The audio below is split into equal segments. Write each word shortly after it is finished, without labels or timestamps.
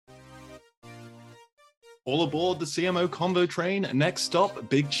All aboard the CMO Convo train. Next stop,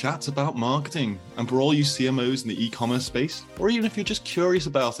 big chats about marketing. And for all you CMOs in the e-commerce space, or even if you're just curious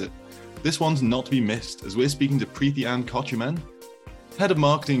about it, this one's not to be missed as we're speaking to Preethy Ann Kochummen, Head of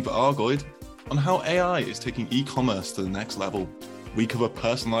Marketing for Argoid, on how AI is taking e-commerce to the next level. We cover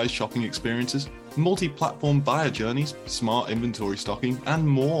personalized shopping experiences, multi-platform buyer journeys, smart inventory stocking, and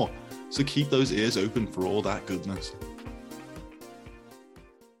more. So keep those ears open for all that goodness.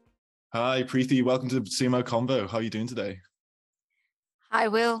 Hi, Preethy. Welcome to CMO Convo. How are you doing today? Hi,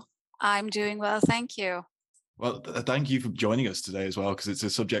 Will. I'm doing well, thank you. Well, thank you for joining us today as well, because it's a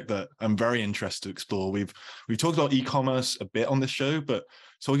subject that I'm very interested to explore. We've talked about e-commerce a bit on this show, but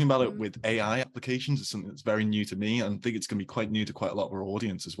talking about it with AI applications is something that's very new to me, and I think it's going to be quite new to quite a lot of our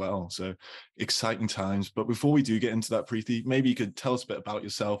audience as well. So exciting times. But before we do get into that, Preethy, maybe you could tell us a bit about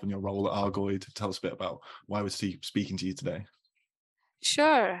yourself and your role at Argoid. Tell us a bit about why we're speaking to you today.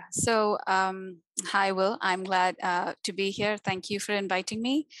 Sure. So, hi, Will. I'm glad to be here. Thank you for inviting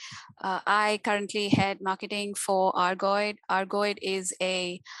me. I currently head marketing for Argoid. Argoid is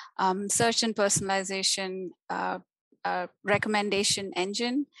a search and personalization recommendation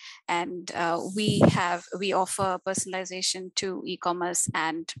engine, and we offer personalization to e-commerce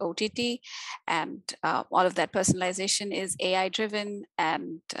and OTT, and all of that personalization is AI driven.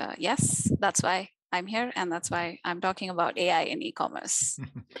 And yes, that's why I'm here, and that's why I'm talking about AI in e-commerce.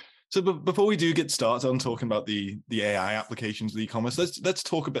 So before we do get started on talking about the AI applications of e-commerce, let's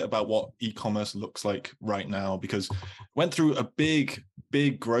talk a bit about what e-commerce looks like right now, because went through a big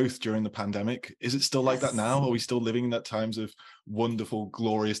growth during the pandemic. Is it still like that now? Are we still living in that times of wonderful,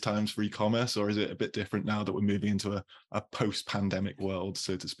 glorious times for e-commerce, or is it a bit different now that we're moving into a post-pandemic world,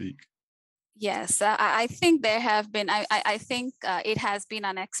 so to speak? Yes, I think there have been, I think it has been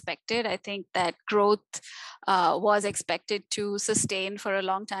unexpected. I think that growth was expected to sustain for a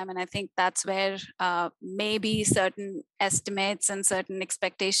long time. And I think that's where maybe certain estimates and certain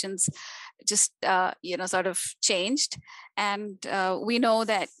expectations just, sort of changed. And we know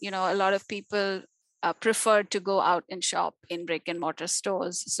that, a lot of people prefer to go out and shop in brick and mortar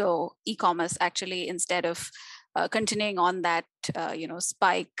stores. So e-commerce actually, instead of continuing on that,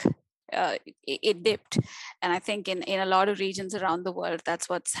 spike, it dipped. And I think in a lot of regions around the world, that's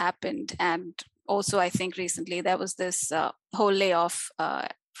what's happened. And also, I think recently there was this whole layoff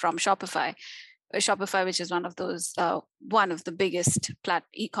from Shopify, which is one of the biggest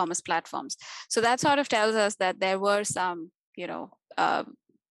e-commerce platforms. So that sort of tells us that there were some,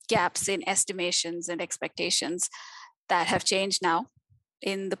 gaps in estimations and expectations that have changed now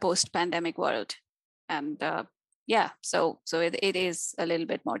in the post-pandemic world. And so it is a little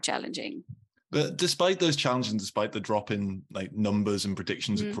bit more challenging. But despite those challenges, and despite the drop in like numbers and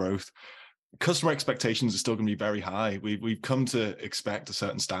predictions of growth, customer expectations are still going to be very high. We've come to expect a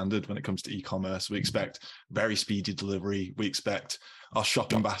certain standard when it comes to e-commerce. We expect very speedy delivery. We expect our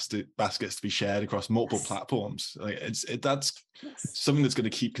shopping baskets to be shared across multiple platforms. That's something that's going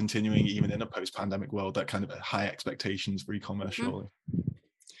to keep continuing even in a post-pandemic world. That kind of high expectations for e-commerce, surely.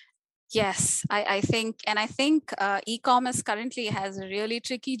 Yes, I think e-commerce currently has a really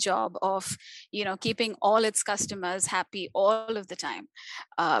tricky job of, keeping all its customers happy all of the time,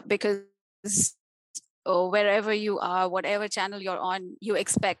 because wherever you are, whatever channel you're on, you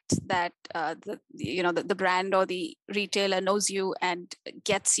expect that the brand or the retailer knows you and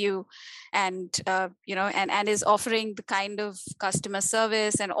gets you, and and is offering the kind of customer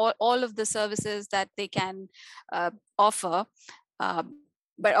service and all of the services that they can offer.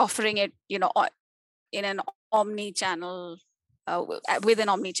 But offering it, in an omni-channel, with an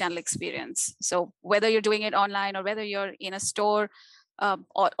omni-channel experience. So whether you're doing it online or whether you're in a store,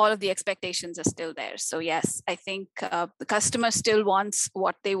 all of the expectations are still there. So yes, I think the customer still wants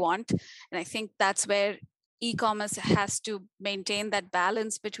what they want. And I think that's where e-commerce has to maintain that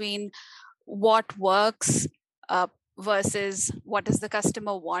balance between what works versus what does the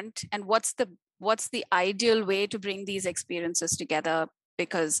customer want, and what's the ideal way to bring these experiences together.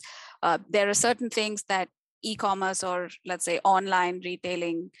 Because there are certain things that e-commerce, or let's say online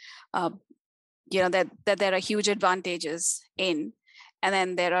retailing, that there are huge advantages in,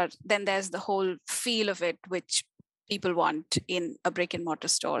 and then there's the whole feel of it which people want in a brick and mortar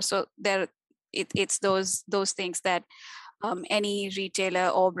store. So it's those things that any retailer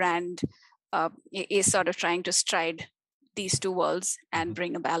or brand is sort of trying to stride these two worlds and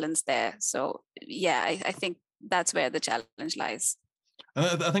bring a balance there. So yeah, I think that's where the challenge lies.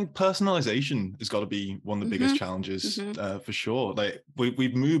 And I think personalization has got to be one of the biggest challenges for sure. Like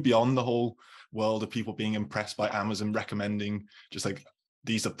we've moved beyond the whole world of people being impressed by Amazon recommending just like,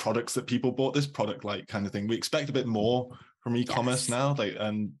 these are products that people bought this product like kind of thing. We expect a bit more from e-commerce now.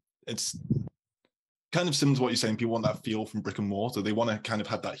 And it's kind of similar to what you're saying. People want that feel from brick and mortar. They want to kind of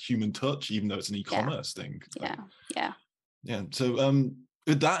have that human touch, even though it's an e-commerce thing. Yeah. So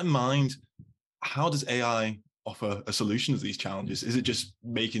with that in mind, how does AI offer a solution to these challenges? Is it just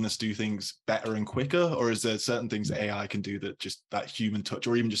making us do things better and quicker, or is there certain things that AI can do that just that human touch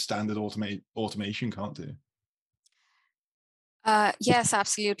or even just standard automation can't do? Yes,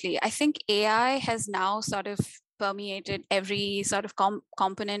 absolutely. I think AI has now sort of permeated every sort of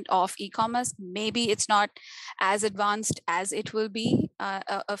component of e-commerce. Maybe it's not as advanced as it will be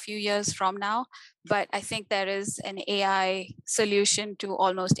a few years from now, but I think there is an AI solution to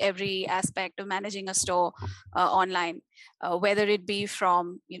almost every aspect of managing a store online, whether it be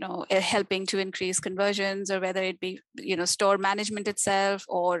from helping to increase conversions, or whether it be store management itself,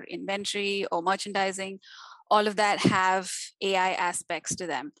 or inventory, or merchandising. All of that have AI aspects to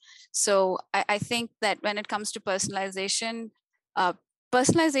them. So I think that when it comes to personalization,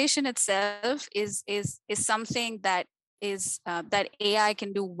 personalization itself is something that is that AI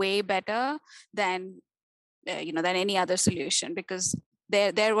can do way better than than any other solution, because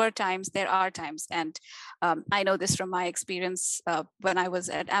there are times, and I know this from my experience when I was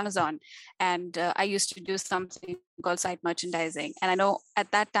at Amazon, and I used to do something called site merchandising. And I know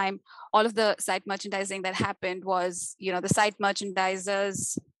at that time, all of the site merchandising that happened was, the site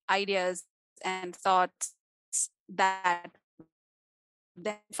merchandisers' ideas and thoughts that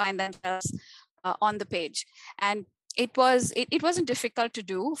then find themselves on the page. And it wasn't difficult to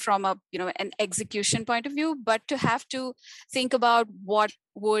do from a an execution point of view, but to have to think about what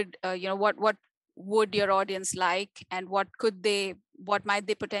would what would your audience like, and what might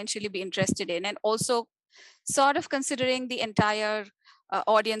they potentially be interested in, and also sort of considering the entire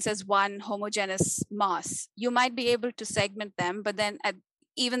audience as one homogeneous mass. You might be able to segment them, but then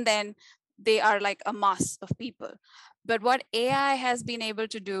even then they are like a mass of people. But what AI has been able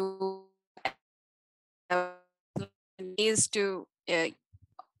to do is to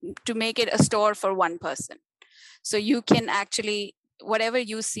make it a store for one person. So you can actually, whatever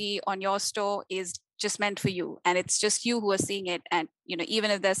you see on your store is just meant for you, and it's just you who are seeing it. And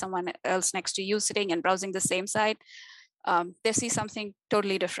even if there's someone else next to you sitting and browsing the same site, they see something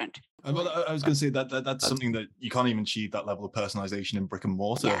totally different. Well, I was going to say that's something that you can't even achieve that level of personalization in brick and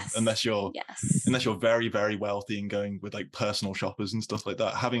mortar unless you're very, very wealthy and going with like personal shoppers and stuff like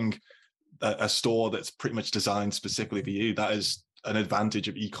that. Having a store that's pretty much designed specifically for you, that is an advantage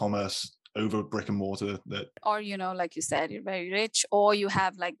of e-commerce over brick and mortar. Or like you said, you're very rich, or you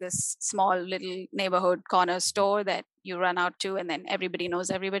have like this small little neighborhood corner store that you run out to, and then everybody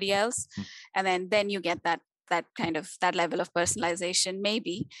knows everybody else. And then you get that kind of that level of personalization,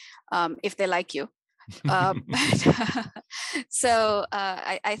 maybe, if they like you. So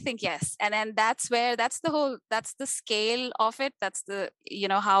I think yes, and then that's the scale of it. That's the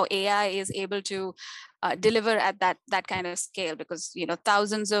how AI is able to deliver at that kind of scale, because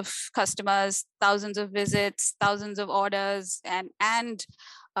thousands of customers, thousands of visits, thousands of orders, and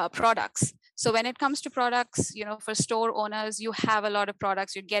products. So when it comes to products, for store owners, you have a lot of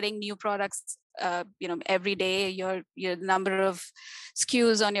products. You're getting new products every day. Your number of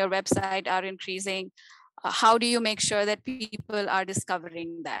SKUs on your website are increasing. How do you make sure that people are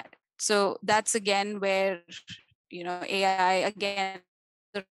discovering that? So that's again where AI again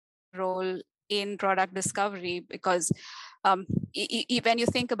the role in product discovery, because when you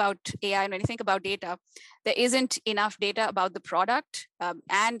think about AI and when you think about data, there isn't enough data about the product,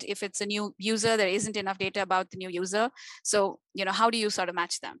 and if it's a new user, there isn't enough data about the new user. So how do you sort of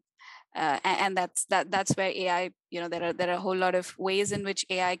match them? And that's where AI, there are a whole lot of ways in which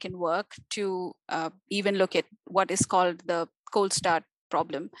AI can work to even look at what is called the cold start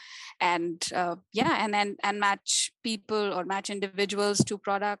problem, and and match people or match individuals to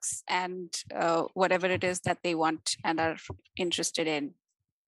products and whatever it is that they want and are interested in.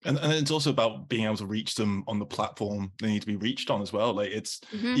 And it's also about being able to reach them on the platform they need to be reached on as well. Like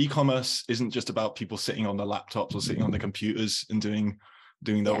e-commerce isn't just about people sitting on their laptops or sitting on their computers and doing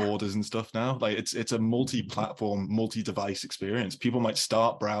their orders and stuff now. Like it's a multi-platform, multi-device experience. People might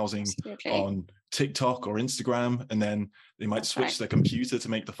start browsing on TikTok or Instagram, and then they might switch their computer to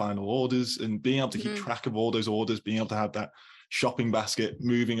make the final orders, and being able to keep track of all those orders, being able to have that shopping basket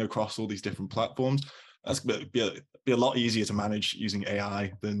moving across all these different platforms. That's going to be a lot easier to manage using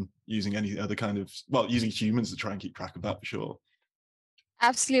AI than using any other kind of, using humans to try and keep track of that for sure.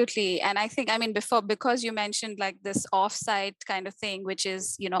 Absolutely. And I think, because you mentioned like this offsite kind of thing, which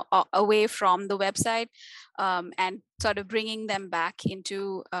is, away from the website, and sort of bringing them back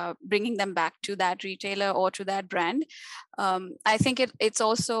to that retailer or to that brand. I think it's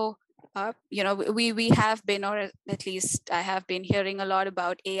also we have been, or at least I have been hearing a lot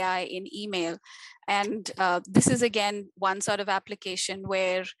about AI in email, and this is again one sort of application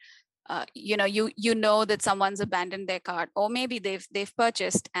where you know that someone's abandoned their cart, or maybe they've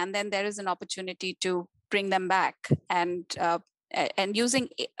purchased, and then there is an opportunity to bring them back, and using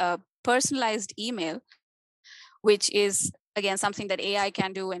a personalized email, which is again something that AI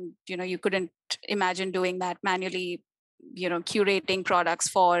can do, and you couldn't imagine doing that manually, curating products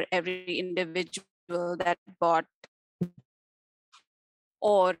for every individual that bought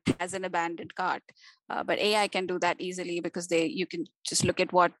or has an abandoned cart. But AI can do that easily, because you can just look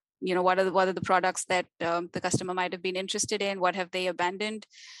at what are the products that the customer might have been interested in, what have they abandoned,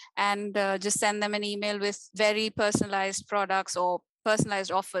 and just send them an email with very personalized products or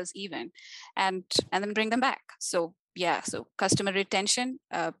personalized offers even, and then bring them back. So so customer retention,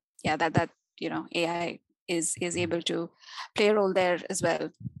 that AI is able to play a role there as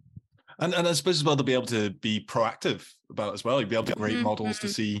well. And I suppose as well, they'll be able to be proactive about it as well. You'll be able to create models to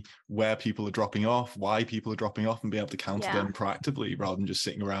see where people are dropping off, why people are dropping off, and be able to counter them proactively rather than just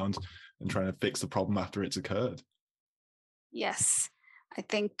sitting around and trying to fix the problem after it's occurred. Yes, I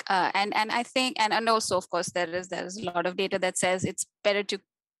think, and I think, and also, of course, there is a lot of data that says it's better to,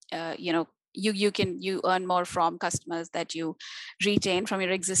 you earn more from customers that you retain from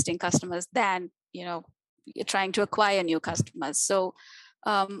your existing customers than you're trying to acquire new customers. So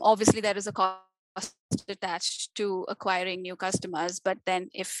obviously there is a cost attached to acquiring new customers, but then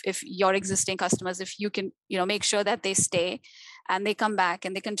if your existing customers, if you can make sure that they stay and they come back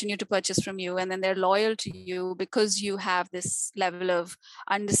and they continue to purchase from you, and then they're loyal to you because you have this level of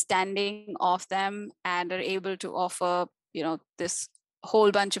understanding of them and are able to offer this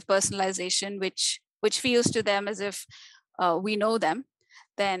whole bunch of personalization, which feels to them as if we know them,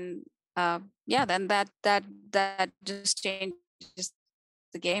 then then that just changes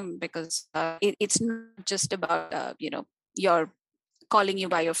the game, because it's not just about your calling you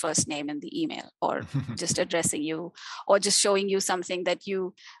by your first name in the email, or just addressing you, or just showing you something that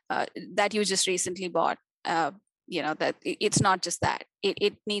you just recently bought. That it's not just that.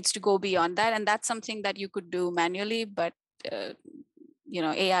 It needs to go beyond that, and that's something that you could do manually, but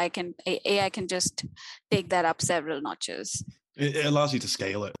AI can just take that up several notches. It allows you to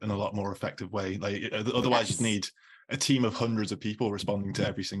scale it in a lot more effective way. Like otherwise, you'd need a team of hundreds of people responding to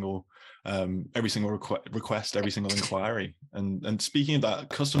every single request, every single inquiry. And speaking of that,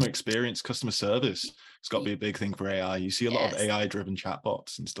 customer experience, customer service, it's got to be a big thing for AI. You see a lot of AI-driven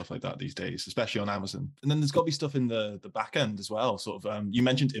chatbots and stuff like that these days, especially on Amazon. And then there's got to be stuff in the back end as well. Sort of, you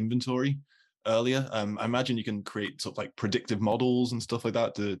mentioned inventory earlier. I imagine you can create sort of like predictive models and stuff like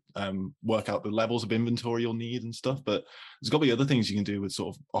that to work out the levels of inventory you'll need and stuff. But there's got to be other things you can do with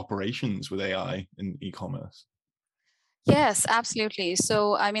sort of operations with AI in e-commerce. Yes, absolutely.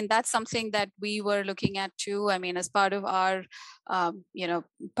 So, I mean, that's something that we were looking at too. I mean, as part of our,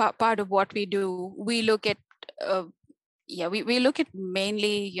 part of what we do, we look at, we look at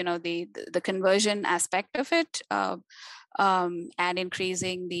mainly, the conversion aspect of it, and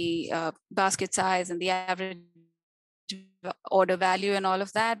increasing the basket size and the average order value and all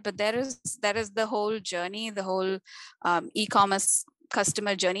of that. But there is the whole journey, the whole e-commerce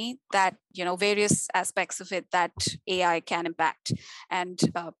customer journey, that various aspects of it that AI can impact, and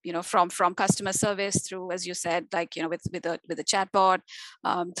from customer service through, as you said, like with a chatbot,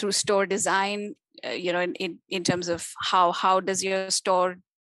 through store design, in terms of how is your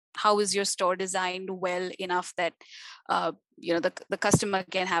store designed well enough that the customer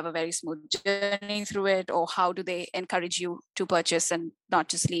can have a very smooth journey through it, or how do they encourage you to purchase and not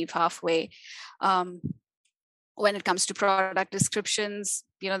just leave halfway. When it comes to product descriptions,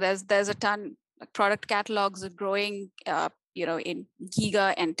 there's a ton. Product catalogs are growing, in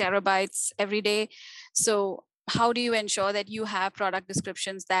giga and terabytes every day. So how do you ensure that you have product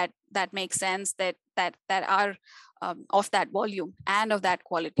descriptions that make sense, that are of that volume and of that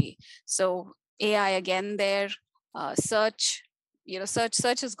quality? So AI again there, search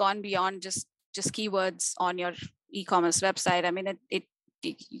has gone beyond just keywords on your e-commerce website. I mean,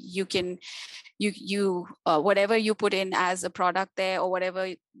 you can whatever you put in as a product there, or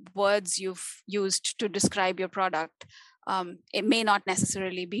whatever words you've used to describe your product, it may not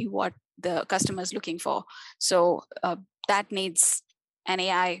necessarily be what the customer is looking for. So that needs an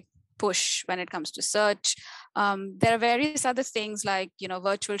AI push when it comes to search. There are various other things like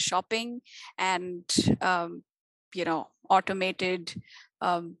virtual shopping and automated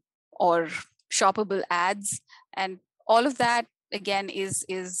or shoppable ads, and all of that again is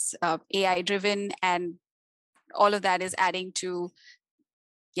AI driven, and all of that is adding to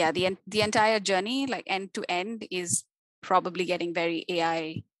the entire journey, like end to end, is probably getting very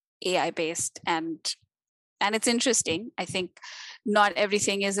AI AI based, and it's interesting. I think not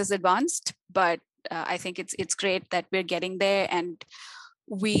everything is as advanced, but I think it's great that we're getting there, and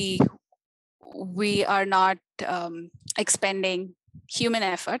we are not expending human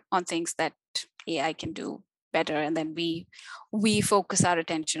effort on things that AI can do better, and then we focus our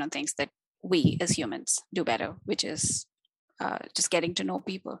attention on things that we as humans do better, which is just getting to know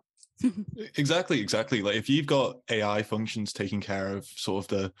people. Exactly. Like if you've got AI functions taking care of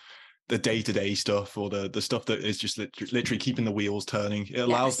sort of the day-to-day stuff, or the stuff that is just literally keeping the wheels turning, it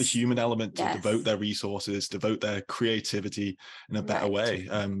allows the human element to devote their resources, devote their creativity in a better way.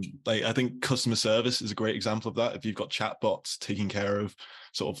 Like I think customer service is a great example of that. If you've got chatbots taking care of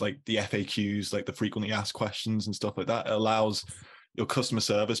sort of like the FAQs, like the frequently asked questions and stuff like that, it allows your customer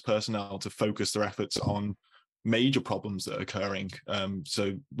service personnel to focus their efforts on major problems that are occurring.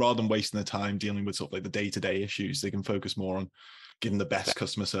 So rather than wasting their time dealing with sort of like the day-to-day issues, they can focus more on giving the best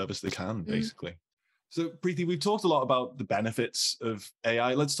customer service they can, basically. So Preethy, we've talked a lot about the benefits of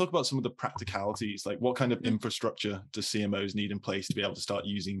AI. Let's talk about some of the practicalities. Like what kind of infrastructure do CMOs need in place to be able to start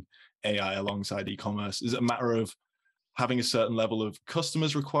using AI alongside e-commerce? Is it a matter of having a certain level of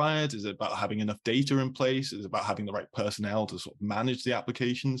customers required? Is it about having enough data in place? Is it about having the right personnel to sort of manage the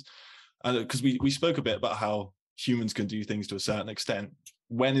applications? Because we spoke a bit about how humans can do things to a certain extent.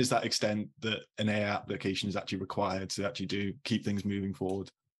 When is that extent that an AI application is actually required to actually keep things moving forward?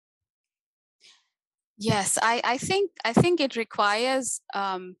 Yes, I think it requires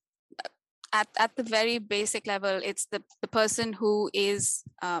at the very basic level, it's the person who is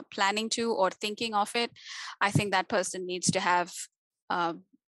planning to or thinking of it. I think that person needs to have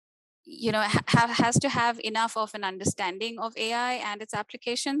has to have enough of an understanding of AI and its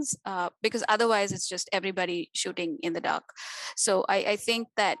applications, because otherwise it's just everybody shooting in the dark. So I think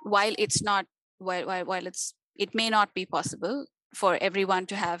that while it may not be possible for everyone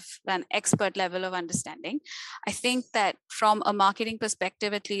to have an expert level of understanding, I think that from a marketing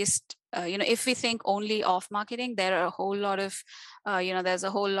perspective, at least, if we think only of marketing, there are a whole lot of, there's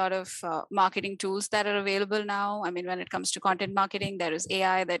a whole lot of marketing tools that are available now. I mean, when it comes to content marketing, there is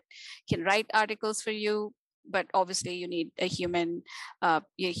AI that can write articles for you, but obviously you need a human,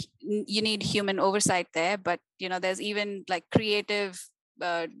 you need human oversight there. But, there's even like creative,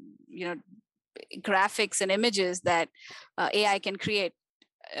 graphics and images that AI can create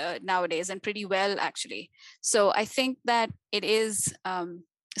nowadays, and pretty well, actually. So I think that it is,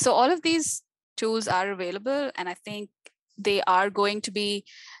 so all of these tools are available, and I think they are going to be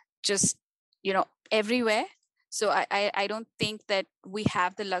just, everywhere. So I don't think that we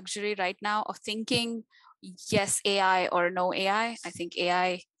have the luxury right now of thinking, yes, AI or no AI. I think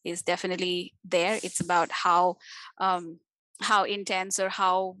AI is definitely there. It's about how intense or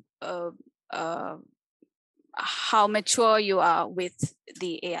how mature you are with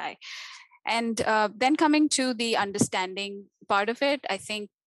the AI. And then coming to the understanding part of it, I think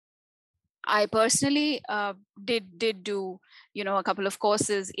I personally did do, a couple of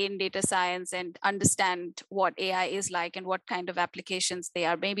courses in data science and understand what AI is like and what kind of applications they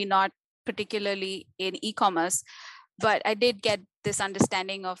are. Maybe not particularly in e-commerce, but I did get this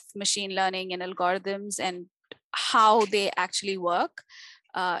understanding of machine learning and algorithms and how they actually work.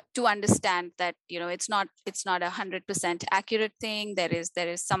 To understand that it's not 100% accurate thing. There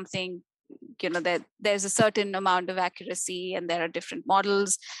is something, there's a certain amount of accuracy, and there are different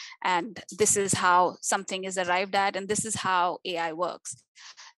models, and this is how something is arrived at, and this is how AI works.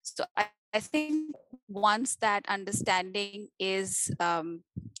 So I think once that understanding is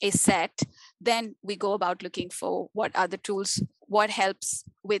set, then we go about looking for what are the tools, what helps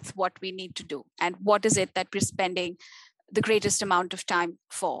with what we need to do, and what is it that we're spending the greatest amount of time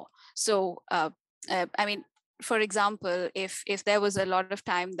for. So, I mean, for example, if there was a lot of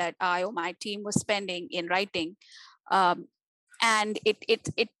time that I or my team was spending in writing, and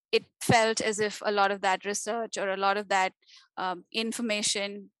it felt as if a lot of that research or a lot of that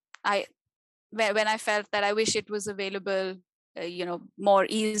information, when I felt that I wish it was available, more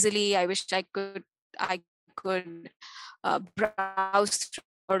easily. I wish I could browse through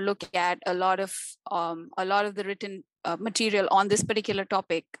or look at a lot of the written material on this particular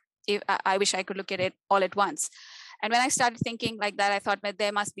topic. I wish I could look at it all at once. And when I started thinking like that, I thought that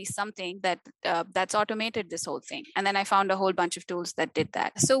there must be something that's automated this whole thing. And then I found a whole bunch of tools that did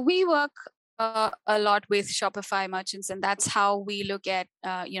that. So we work a lot with Shopify merchants, and that's how we look at,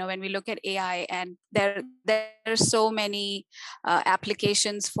 when we look at AI. And there are so many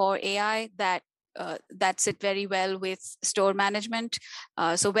applications for AI that sit very well with store management.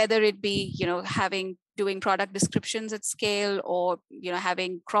 So whether it be, doing product descriptions at scale, or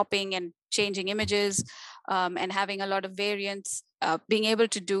having cropping and changing images, and having a lot of variants, being able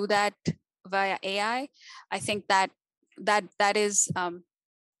to do that via AI, I think that is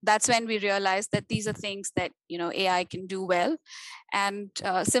that's when we realize that these are things that AI can do well. And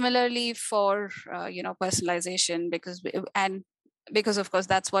similarly for personalization, because of course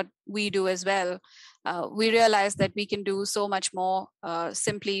that's what we do as well. We realize that we can do so much more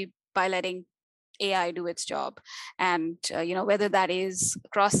simply by letting AI do its job. And whether that is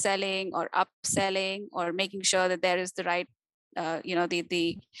cross-selling or upselling, or making sure that there is the right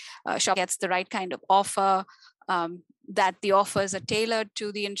the shop gets the right kind of offer, that the offers are tailored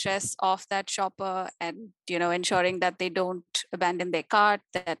to the interests of that shopper, and ensuring that they don't abandon their cart,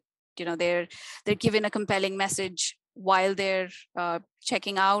 that they're given a compelling message while they're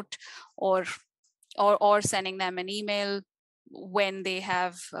checking out, or sending them an email when they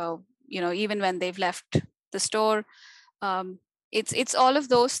have even when they've left the store. It's all of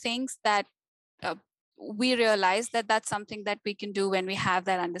those things that we realize that that's something that we can do when we have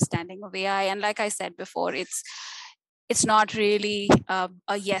that understanding of AI. And like I said before, it's not really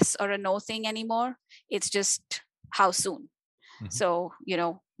a yes or a no thing anymore. It's just how soon. Mm-hmm. So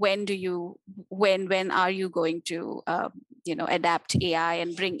when are you going to adapt AI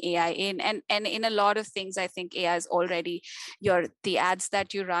and bring AI in? And in a lot of things, I think AI is already the ads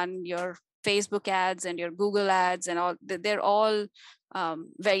that you run, your Facebook ads and your Google ads and all, they're all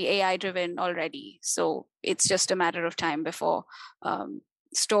very AI driven already. So it's just a matter of time before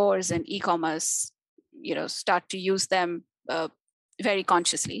stores and e-commerce start to use them very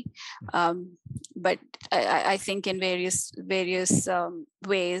consciously. But I think in various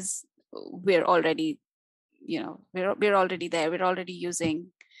ways we're already we're already there. We're already using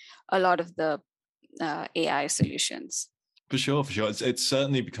a lot of the AI solutions. For sure. It's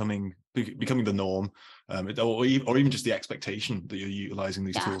certainly becoming the norm, or even just the expectation that you're utilizing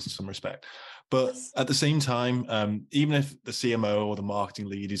these tools in some respect. But at the same time, even if the CMO or the marketing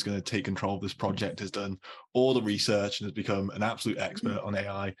lead who's going to take control of this project has done all the research and has become an absolute expert on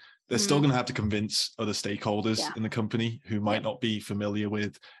AI, they're still going to have to convince other stakeholders in the company who might not be familiar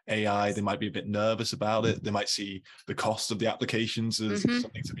with AI. They might be a bit nervous about it. They might see the cost of the applications as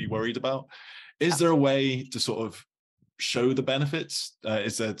something to be worried about. Is there a way to sort of show the benefits?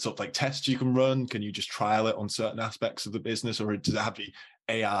 Is there sort of like tests you can run? Can you just trial it on certain aspects of the business, or does it have to be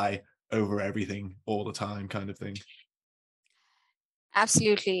AI over everything all the time kind of thing?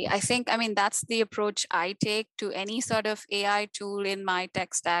 Absolutely. I mean, that's the approach I take to any sort of AI tool in my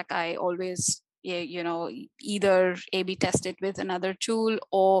tech stack. I always either A/B test it with another tool,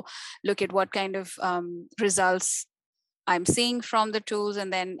 or look at what kind of results I'm seeing from the tools,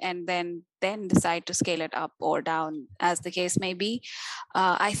 and then decide to scale it up or down as the case may be.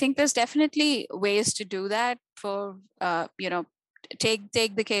 I think there's definitely ways to do that. For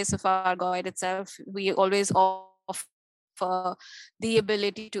take the case of our guide itself. We always offer the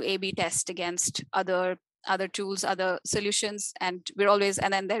ability to A/B test against other tools, other solutions, and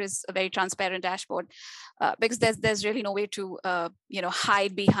then there is a very transparent dashboard, because there's really no way to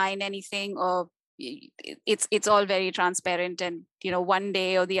hide behind anything, or it's all very transparent, and one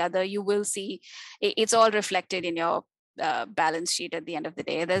day or the other you will see it's all reflected in your balance sheet at the end of the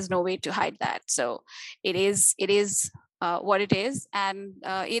day. There's no way to hide that. So it is what it is, and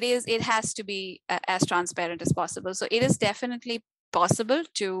it has to be as transparent as possible. So it is definitely possible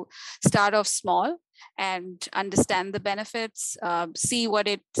to start off small and understand the benefits, see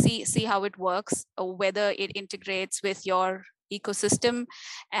how it works, or whether it integrates with your ecosystem,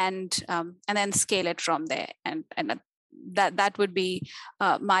 and then scale it from there. And that would be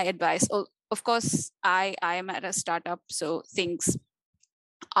my advice. Of course, I am at a startup, so things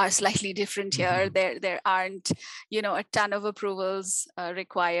are slightly different here. There aren't a ton of approvals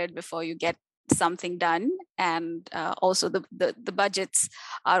required before you get something done, and also the budgets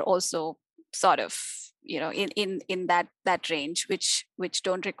are also sort of in that range, which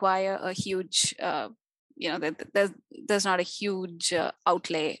don't require a huge there's not a huge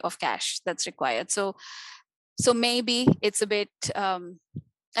outlay of cash that's required. So maybe it's a bit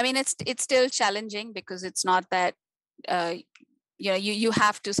I mean, it's still challenging, because it's not that you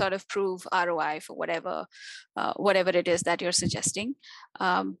have to sort of prove ROI for whatever it is that you're suggesting.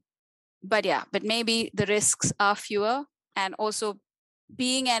 But maybe the risks are fewer. And also,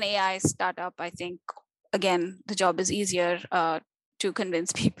 being an AI startup, I think, again, the job is easier to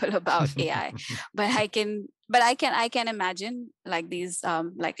convince people about AI. But I can imagine like these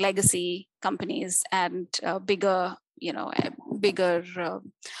like legacy companies and bigger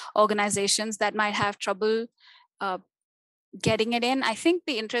organizations that might have trouble getting it in. I think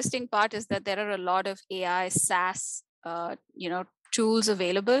the interesting part is that there are a lot of AI SaaS, tools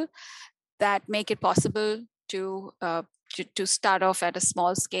available that make it possible to start off at a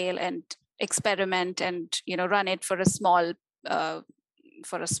small scale and experiment and run it for a small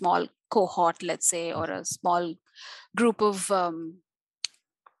cohort, let's say, or a small group of a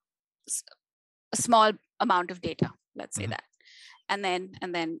small amount of data, let's say that, and then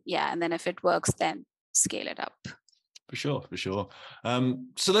if it works, then scale it up. For sure.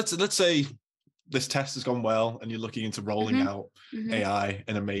 So let's say this test has gone well and you're looking into rolling out AI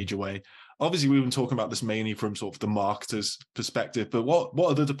in a major way. Obviously, we've been talking about this mainly from sort of the marketer's perspective, but what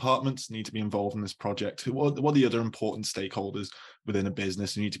other departments need to be involved in this project? What are the other important stakeholders within a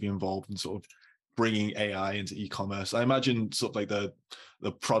business who need to be involved in sort of bringing AI into e-commerce? I imagine sort of like the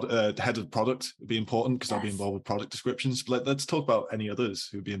head of product would be important because they'll be involved with product descriptions. But let's talk about any others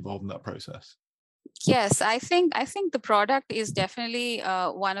who would be involved in that process. Yes, I think the product is definitely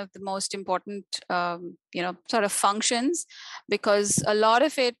one of the most important, sort of functions, because a lot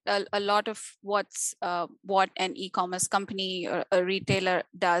of what an e-commerce company or a retailer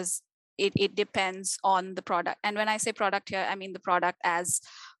does, it depends on the product. And when I say product here, I mean the product as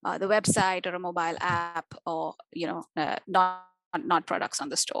the website or a mobile app, or not products on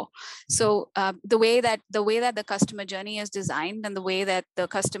the store. So the way that the customer journey is designed, and the way that the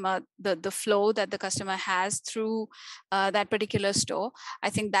customer, the flow that the customer has through that particular store, I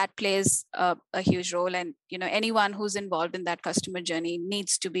think that plays a huge role. And anyone who's involved in that customer journey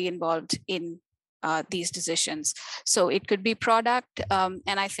needs to be involved in these decisions. So it could be product, and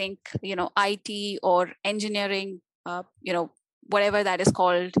I think IT or engineering, whatever that is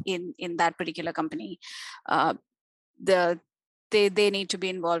called in that particular company, they need to be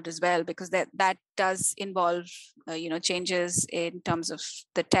involved as well, because that does involve changes in terms of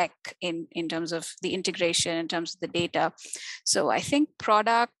the tech, in terms of the integration, in terms of the data. So I think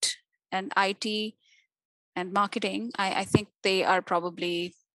product and IT and marketing, I think they are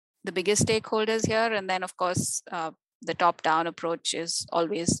probably the biggest stakeholders here. And then of course the top-down approach is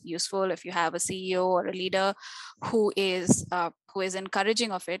always useful if you have a CEO or a leader who is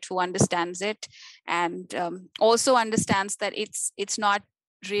encouraging of it, who understands it, and also understands that it's not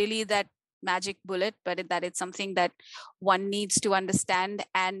really that magic bullet, but that it's something that one needs to understand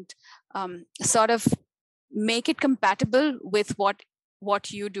and sort of make it compatible with what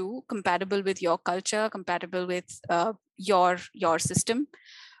you do, compatible with your culture, compatible with your system.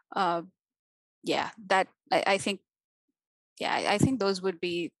 I think those would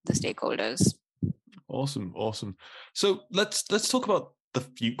be the stakeholders. Awesome. So let's talk about the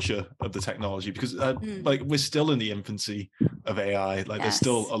future of the technology, because like we're still in the infancy of AI. Like there's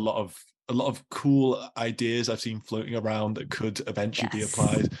still a lot of cool ideas I've seen floating around that could eventually be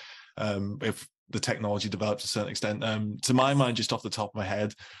applied if the technology develops to a certain extent. To my mind, just off the top of my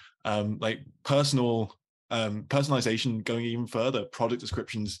head, like personalization going even further, product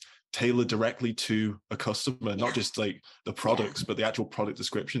descriptions tailored directly to a customer, not just like the products, but the actual product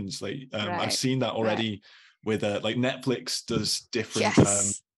descriptions. Like I've seen that already with like Netflix does different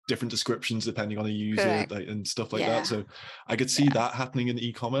descriptions depending on a user, like, and stuff like that. So I could see that happening in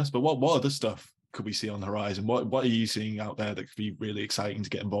e-commerce. But what other stuff could we see on the horizon? What are you seeing out there that could be really exciting to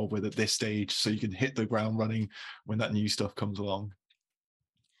get involved with at this stage, so you can hit the ground running when that new stuff comes along?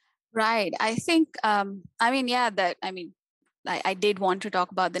 Right. I think I did want to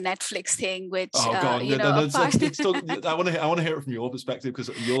talk about the Netflix thing, which I want to hear it from your perspective, because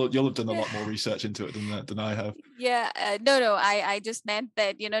you'll have done a lot more research into it than I have. I just meant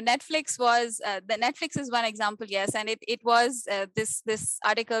that Netflix is one example, yes, and it was this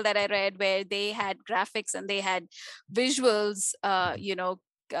article that I read where they had graphics and they had visuals,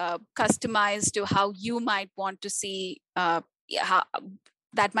 customized to how you might want to see how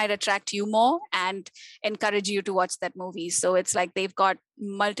that might attract you more and encourage you to watch that movie. So it's like they've got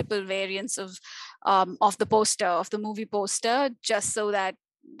multiple variants of the movie poster, just so that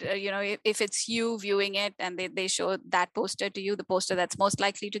if it's you viewing it and they show that poster to you, the poster that's most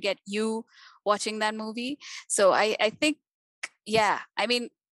likely to get you watching that movie. So I think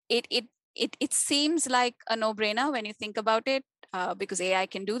it seems like a no-brainer when you think about it, because AI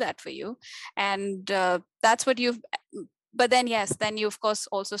can do that for you, and that's what you've. But then you of course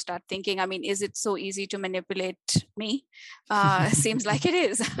also start thinking, is it so easy to manipulate me? Seems like it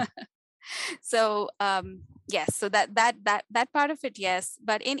is. So so that part of it, yes.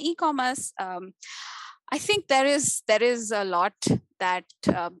 But in e-commerce, I think there is a lot that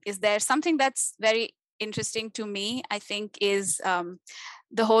is there. Something that's very interesting to me, I think, is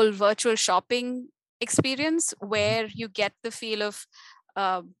the whole virtual shopping experience, where you get the feel of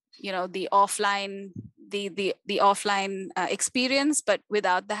the offline the offline experience, but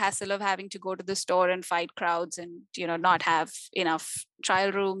without the hassle of having to go to the store and fight crowds and not have enough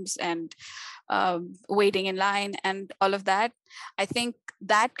trial rooms and waiting in line and all of that. I think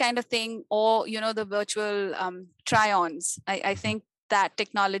that kind of thing, or the virtual try-ons. I think that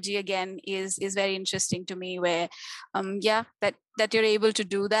technology again is very interesting to me, where that you're able to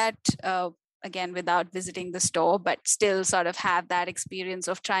do that again without visiting the store, but still sort of have that experience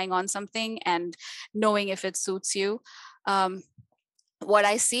of trying on something and knowing if it suits you. What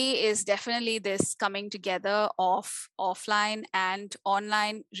I see is definitely this coming together of offline and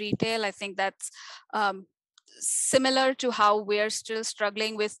online retail. I think that's similar to how we're still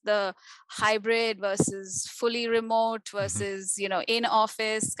struggling with the hybrid versus fully remote versus in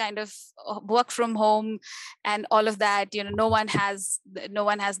office kind of work from home and all of that. No one has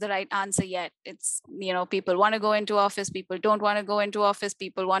the right answer yet. It's people want to go into office, people don't want to go into office,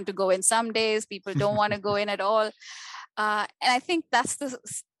 people want to go in some days, people don't want to go in at all. And I think that's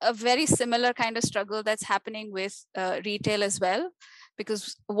a very similar kind of struggle that's happening with retail as well.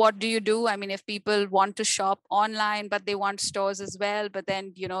 Because what do you do? I mean, if people want to shop online, but they want stores as well, but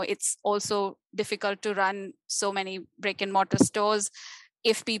then, it's also difficult to run so many brick and mortar stores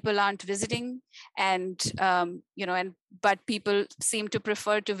if people aren't visiting. And, but people seem to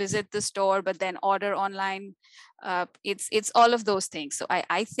prefer to visit the store, but then order online. It's all of those things. So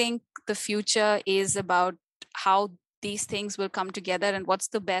I think the future is about how these things will come together and what's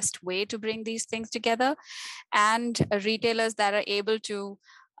the best way to bring these things together, and retailers that are able to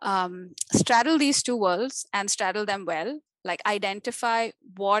straddle these two worlds and straddle them well, like identify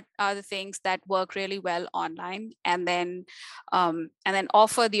what are the things that work really well online, and then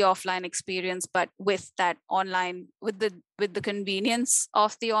offer the offline experience, but with that online, with the convenience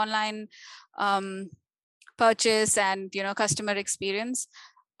of the online purchase and customer experience.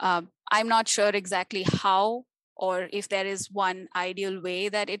 I'm not sure exactly how, or if there is one ideal way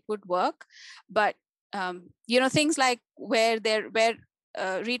that it would work, but things like where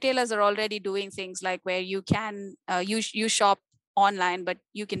retailers are already doing things like where you can you shop online, but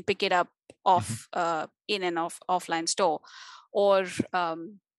you can pick it up off in an offline store, or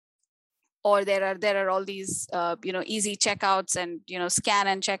there are all these easy checkouts and scan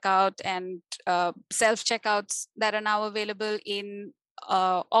and checkout and self checkouts that are now available in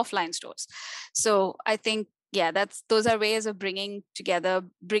offline stores. So I think those are ways of bringing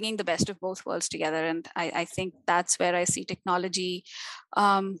the best of both worlds together. And I think that's where I see technology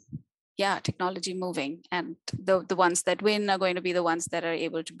moving, and the ones that win are going to be the ones that are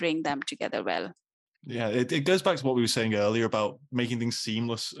able to bring them together well. Yeah, it goes back to what we were saying earlier about making things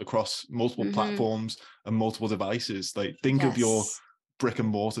seamless across multiple platforms and multiple devices. Like, think of your brick and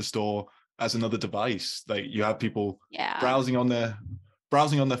mortar store as another device. Like, you have people browsing on their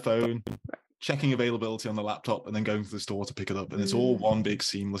phone, checking availability on the laptop, and then going to the store to pick it up, and it's all one big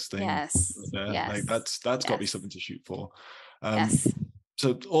seamless thing. Like, that's got to be something to shoot for.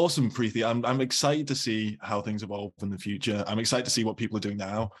 So awesome, Preethy. I'm excited to see how things evolve in the future. I'm excited to see what people are doing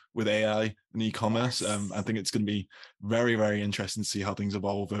now with AI and e-commerce. I think it's going to be very, very interesting to see how things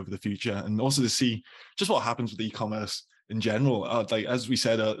evolve over the future, and also to see just what happens with e-commerce in general. Like, as we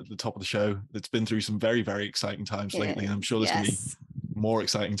said at the top of the show, it's been through some very, very exciting times lately, and I'm sure there's going to be more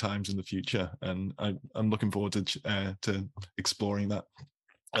exciting times in the future, and I'm looking forward to exploring that.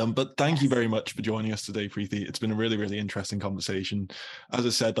 But thank you very much for joining us today, Preethy. It's been a really, really interesting conversation. As I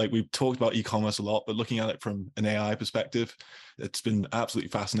said, like, we've talked about e-commerce a lot, but looking at it from an AI perspective, it's been absolutely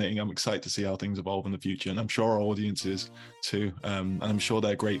fascinating. I'm excited to see how things evolve in the future, and I'm sure our audience is too. And I'm sure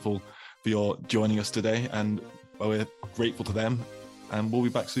they're grateful for your joining us today, and we're grateful to them. And we'll be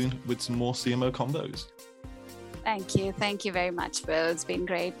back soon with some more CMO Convos. Thank you very much, Bill. It's been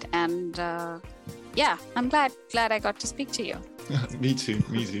great, and I'm glad I got to speak to you. Me too,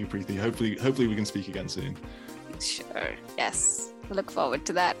 Preethy. Hopefully we can speak again soon. Sure. Yes. Look forward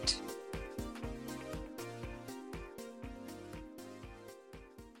to that.